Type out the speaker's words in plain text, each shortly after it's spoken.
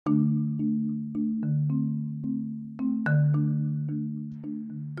Yo,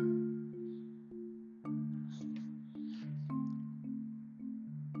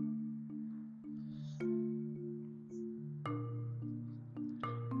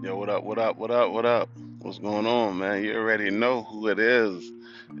 what up, what up, what up, what up? What's going on, man? You already know who it is.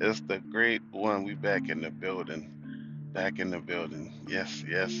 It's the great one. We back in the building. Back in the building. Yes,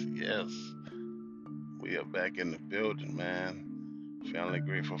 yes, yes. We are back in the building, man. Feeling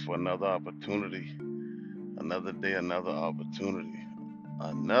grateful for another opportunity. Another day, another opportunity.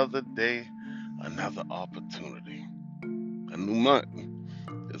 Another day, another opportunity. A new month.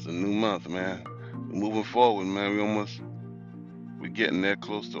 It's a new month, man. We're moving forward, man. We're getting there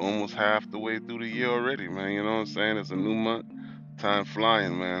close to almost half the way through the year already, man. You know what I'm saying? It's a new month. Time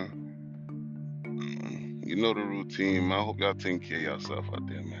flying, man. You know the routine. I hope y'all taking care of yourself out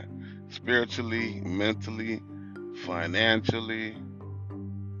there, man. Spiritually, mentally, financially,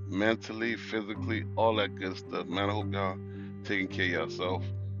 mentally, physically, all that good stuff, man. I hope y'all taking care of yourself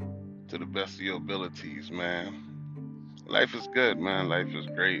to the best of your abilities, man. Life is good, man. Life is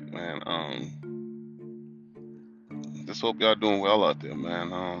great, man. Just hope y'all doing well out there,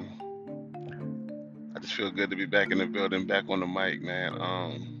 man. I just feel good to be back in the building, back on the mic, man.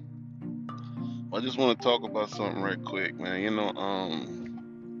 I just want to talk about something right quick, man.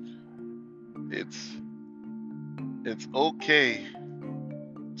 It's it's okay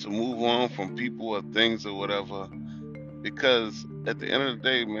to move on from people or things or whatever, because at the end of the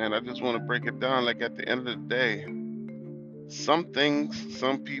day, man, I just want to break it down. Like at the end of the day, some things,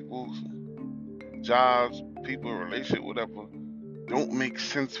 some people, jobs, people, relationship, whatever, don't make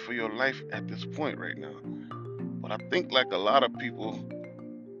sense for your life at this point right now. But I think like a lot of people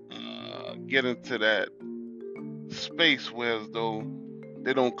get into that space where as though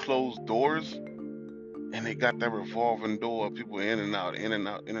they don't close doors and they got that revolving door of people in and out, in and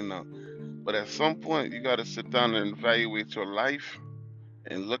out, in and out. But at some point, you got to sit down and evaluate your life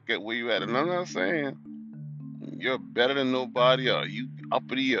and look at where you at. And I'm not saying you're better than nobody or you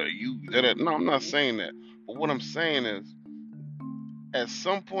uppity or you that. No, I'm not saying that. But what I'm saying is, at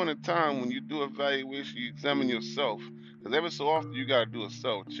some point in time, when you do evaluation, you examine yourself. Because every so often, you got to do a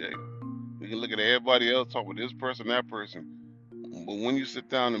self check. You can look at everybody else, talk with this person, that person. But when you sit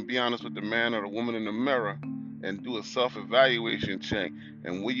down and be honest with the man or the woman in the mirror and do a self evaluation check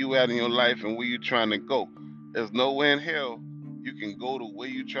and where you at in your life and where you trying to go, there's no way in hell you can go to where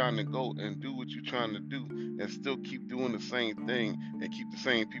you trying to go and do what you're trying to do and still keep doing the same thing and keep the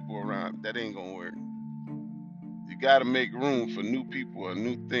same people around. That ain't gonna work. You gotta make room for new people or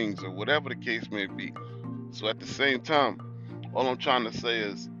new things or whatever the case may be. So at the same time, all I'm trying to say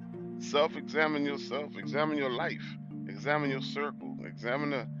is self-examine yourself, examine your life, examine your circle,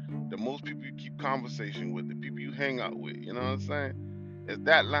 examine the most people you keep conversation with, the people you hang out with. You know what I'm saying? Is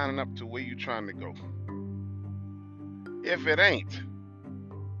that lining up to where you trying to go? If it ain't,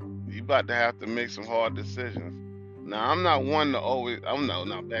 you about to have to make some hard decisions. Now I'm not one to always. I'm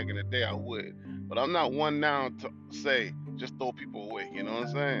not back in the day I would, but I'm not one now to say just throw people away. You know what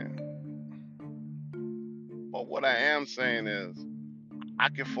I'm saying? But what I am saying is I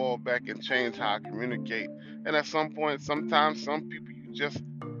can fall back and change how I communicate. And at some point, sometimes some people you just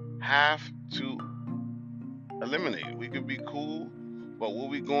have to eliminate. We could be cool, but where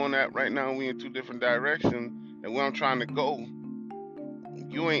we going at right now, we in two different directions. And where I'm trying to go,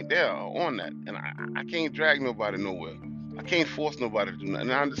 you ain't there on that. And I can't drag nobody nowhere. I can't force nobody to do nothing.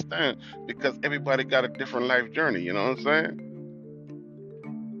 And I understand because everybody got a different life journey. You know what I'm saying?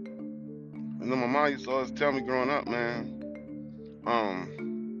 My mom used to always tell me growing up, man.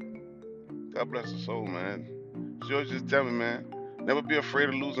 God bless her soul, man. She always just tell me, man, never be afraid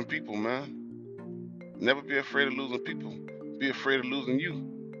of losing people, man. Never be afraid of losing people. Be afraid of losing you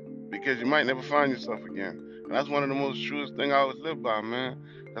because you might never find yourself again. And that's one of the most truest thing I always live by, man.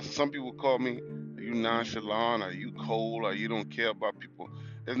 That's some people call me, are you nonchalant, are you cold, or you don't care about people.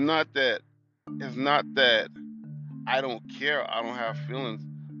 It's not that. It's not that I don't care. I don't have feelings.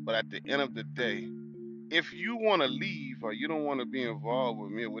 But at the end of the day, if you want to leave or you don't want to be involved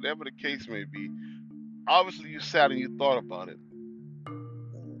with me, or whatever the case may be, obviously you sat and you thought about it.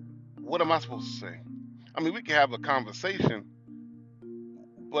 What am I supposed to say? I mean, we can have a conversation,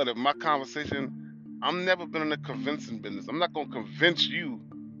 but if my conversation, I'm never been in the convincing business. I'm not gonna convince you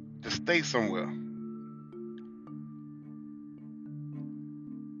to stay somewhere.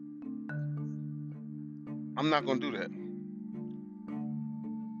 I'm not gonna do that.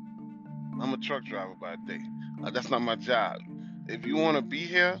 I'm a truck driver by day. That's not my job. If you want to be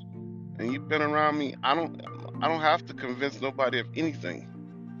here and you've been around me, I don't have to convince nobody of anything.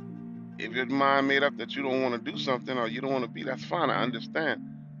 If your mind made up that you don't want to do something or you don't want to be, that's fine. I understand.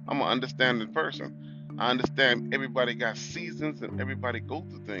 I'm an understanding person. I understand everybody got seasons and everybody go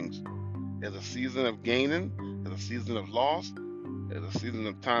through things. There's a season of gaining, there's a season of loss, there's a season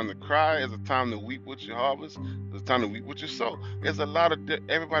of time to cry, there's a time to weep with your harvest, there's a time to weep with your soul. There's a lot of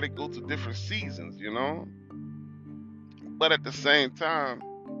everybody go through different seasons, you know. But at the same time,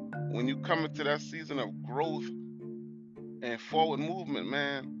 when you come into that season of growth and forward movement,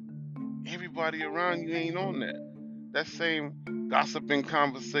 man, everybody around you ain't on that. That same gossiping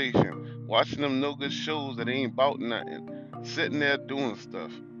conversation, watching them no good shows that ain't about nothing, sitting there doing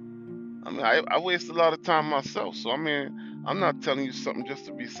stuff. I mean, I waste a lot of time myself. So, I mean, I'm not telling you something just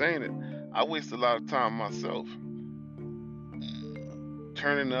to be saying it. I waste a lot of time myself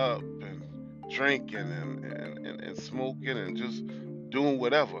turning up and drinking and smoking and just doing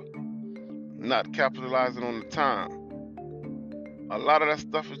whatever, not capitalizing on the time. A lot of that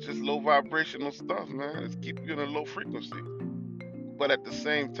stuff is just low vibrational stuff, man. It's keeping you in a low frequency. But at the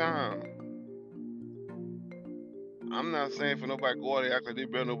same time, I'm not saying for nobody to go out there act like they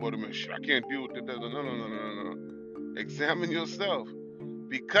better nobody man. Shit, I can't deal with that. No, no, no, no, no, no. Examine yourself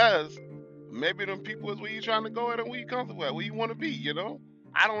because maybe them people is where you trying to go at and where you comfortable at, where you want to be. You know,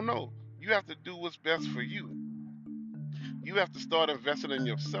 I don't know. You have to do what's best for you. You have to start investing in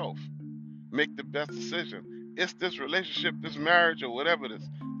yourself. Make the best decision. It's this relationship, this marriage, or whatever it is.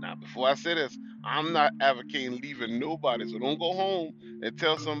 Now, before I say this, I'm not advocating leaving nobody. So don't go home and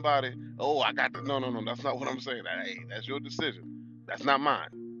tell somebody, "Oh, I got to." No, no, no. That's not what I'm saying. Hey, that's your decision. That's not mine.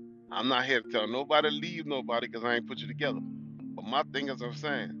 I'm not here to tell nobody to leave nobody because I ain't put you together. But my thing is, I'm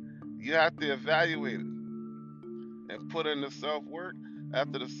saying you have to evaluate it and put in the self work.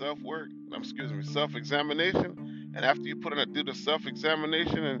 After the self examination, and after you put in do the self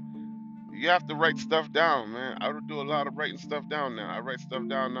examination and you have to write stuff down, man. I would do a lot of writing stuff down now. I write stuff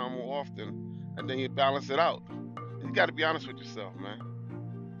down now more often, and then you balance it out. You got to be honest with yourself, man.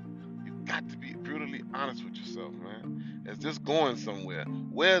 You got to be brutally honest with yourself, man. Is this going somewhere?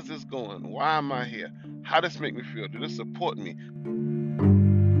 Where is this going? Why am I here? How does this make me feel? Do this support me?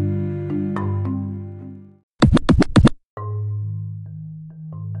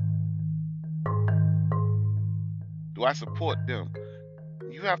 Do I support them?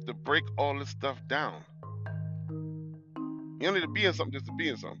 You have to break all this stuff down. You don't need to be in something just to be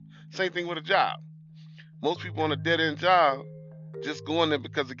in something. Same thing with a job. Most people on a dead end job just go in there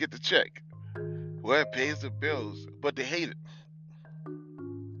because they get the check. Well, it pays the bills, but they hate it.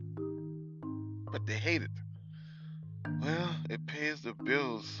 But they hate it. Well, it pays the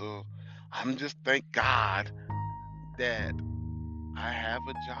bills, so I'm just thank God that I have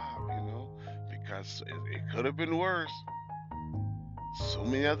a job, because it could have been worse. So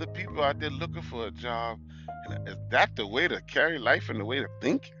many other people out there looking for a job. And is that the way to carry life and the way to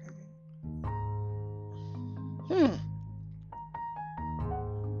think? Hmm.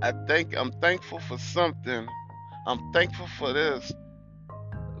 I think I'm thankful for something. I'm thankful for this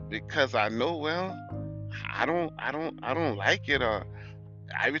because I know, well, I don't like it. Or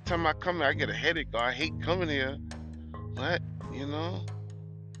every time I come here, I get a headache. Or I hate coming here, but you know,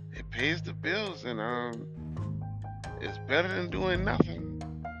 it pays the bills, and it's better than doing nothing.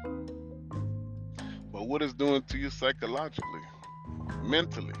 But what it's doing to you psychologically,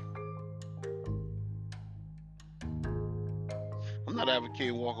 mentally? I'm not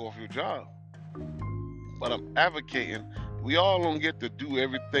advocating walk off your job, but I'm advocating we all don't get to do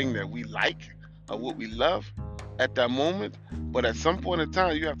everything that we like or what we love at that moment. But at some point in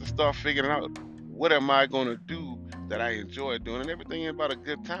time, you have to start figuring out what am I going to do that I enjoy doing, and everything ain't about a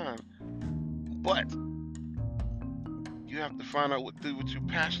good time. But you have to find out what you're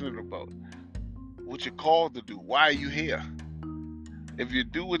passionate about, what you're called to do. Why are you here? If you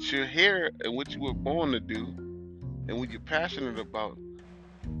do what you're here and what you were born to do, and what you're passionate about,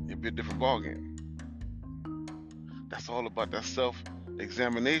 it'll be a different ballgame. That's all about that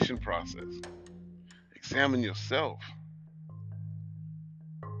self-examination process. Examine yourself.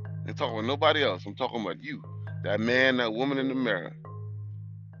 I'm talking about nobody else. I'm talking about you, that man, that woman in the mirror.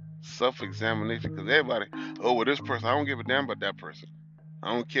 Self-examination, because everybody, oh, well, this person, I don't give a damn about that person.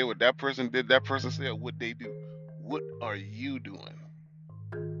 I don't care what that person did, that person said, or what they do. What are you doing?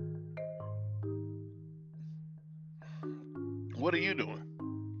 What are you doing?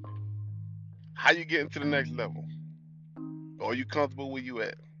 How you getting to the next level? Are you comfortable where you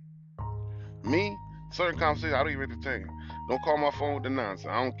at? Me, certain conversations I don't even entertain. Don't call my phone with the nonsense.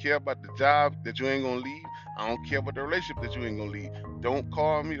 I don't care about the job that you ain't gonna leave. I don't care about the relationship that you ain't gonna leave. Don't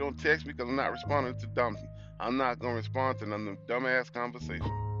call me, don't text me because I'm not responding to dumb. I'm not gonna respond to none of them dumbass conversations.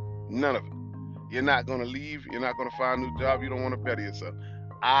 None of it. You're not gonna leave. You're not gonna find a new job. You don't want to better yourself.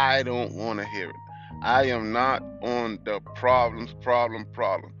 I don't want to hear it. I am not on the problem.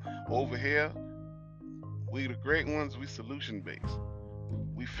 Over here, we the great ones, we solution based.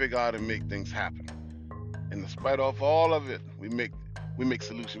 We figure out and make things happen. And despite of all of it, we make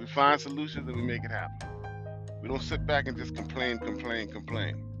solutions. We find solutions and we make it happen. We don't sit back and just complain.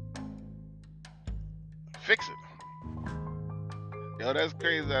 Fix it. Yo, that's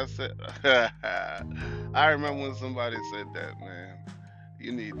crazy. I said I remember when somebody said that, man.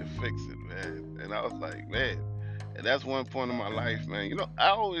 You need to fix it, man. And I was like, man. And that's one point in my life, man. I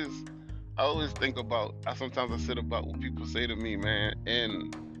always think about. I sometimes I sit about what people say to me, man,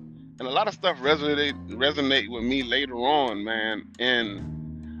 and a lot of stuff resonate with me later on, man.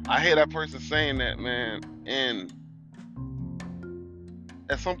 And I hear that person saying that, man, and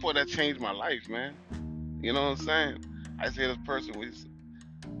at some point that changed my life, man. You know what I'm saying? I say this person was.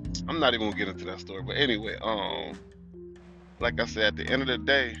 I'm not even gonna get into that story, but anyway, like I said, at the end of the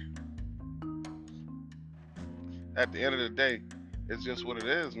day, it's just what it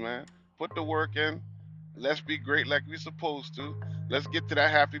is, man. Put the work in. Let's be great like we supposed to. Let's get to that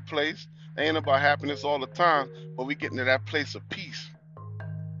happy place. It ain't about happiness all the time, but we getting to that place of peace.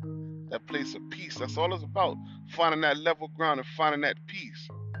 That place of peace. That's all it's about. Finding that level ground and finding that peace.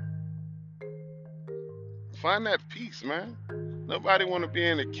 Find that peace, man. Nobody want to be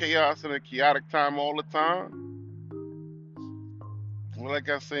in the chaos and the chaotic time all the time. Well, like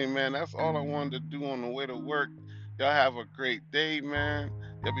I say, man, that's all I wanted to do on the way to work. Y'all have a great day, man.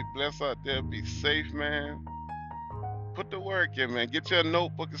 Y'all be blessed out there. Be safe, man. Put the work in, man. Get your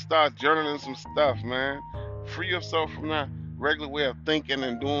notebook and start journaling some stuff, man. Free yourself from that regular way of thinking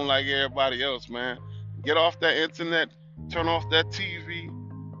and doing like everybody else, man. Get off that internet, turn off that TV,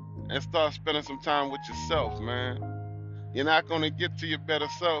 and start spending some time with yourself, man. You're not going to get to your better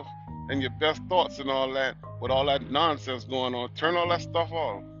self and your best thoughts and all that with all that nonsense going on. Turn all that stuff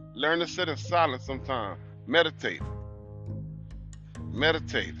off. Learn to sit in silence sometime. Meditate.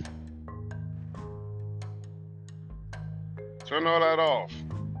 Meditate. Turn all that off.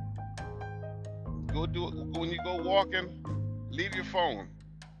 Go do it when you go walking. Leave your phone.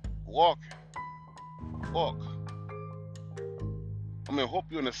 Walk. Walk. I mean, hope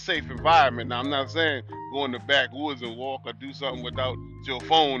you're in a safe environment. Now, I'm not saying go in the backwoods and walk or do something without your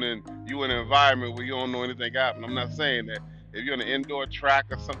phone and you in an environment where you don't know anything happening. I'm not saying that. If you're on an indoor track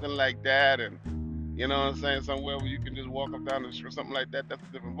or something like that, and you know what I'm saying, somewhere where you can just walk up down the street or something like that, that's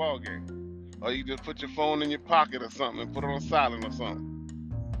a different ballgame. Or you just put your phone in your pocket or something and put it on silent or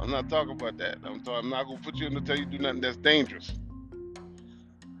something. I'm not talking about that. I'm not gonna put you in to tell you to do nothing that's dangerous.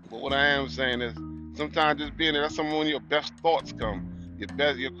 But what I am saying is, sometimes just being there, that's some when your best thoughts come,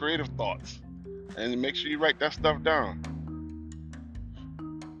 your creative thoughts, and make sure you write that stuff down.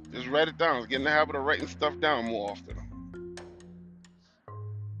 Just write it down. Get in the habit of writing stuff down more often.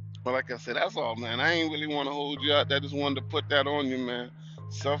 But like I said, that's all, man. I ain't really want to hold you out. I just wanted to put that on you, man.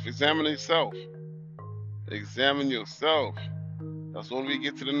 Self-examine yourself. Examine yourself. That's when we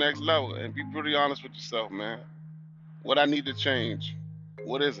get to the next level. And be pretty honest with yourself, man. What I need to change.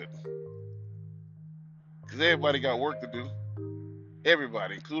 What is it? Because everybody got work to do.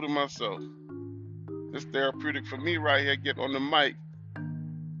 Everybody, including myself. This therapeutic for me right here, getting on the mic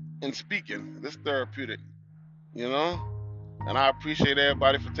and speaking. This therapeutic, you know? And I appreciate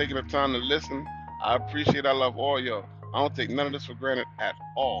everybody for taking the time to listen. I love all y'all. I don't take none of this for granted at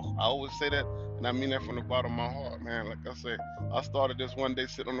all. I always say that, and I mean that from the bottom of my heart, man. Like I said, I started this one day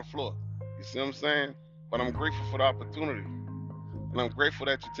sitting on the floor. You see what I'm saying? But I'm grateful for the opportunity. And I'm grateful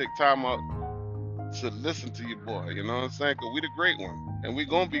that you take time out to listen to your boy. You know what I'm saying? Because we the great one. And we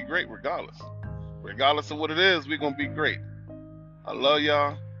going to be great regardless. Regardless of what it is, we going to be great. I love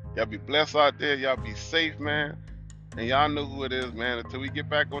y'all. Y'all be blessed out there. Y'all be safe, man. And y'all know who it is, man. Until we get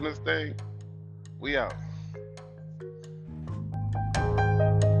back on this thing, we out.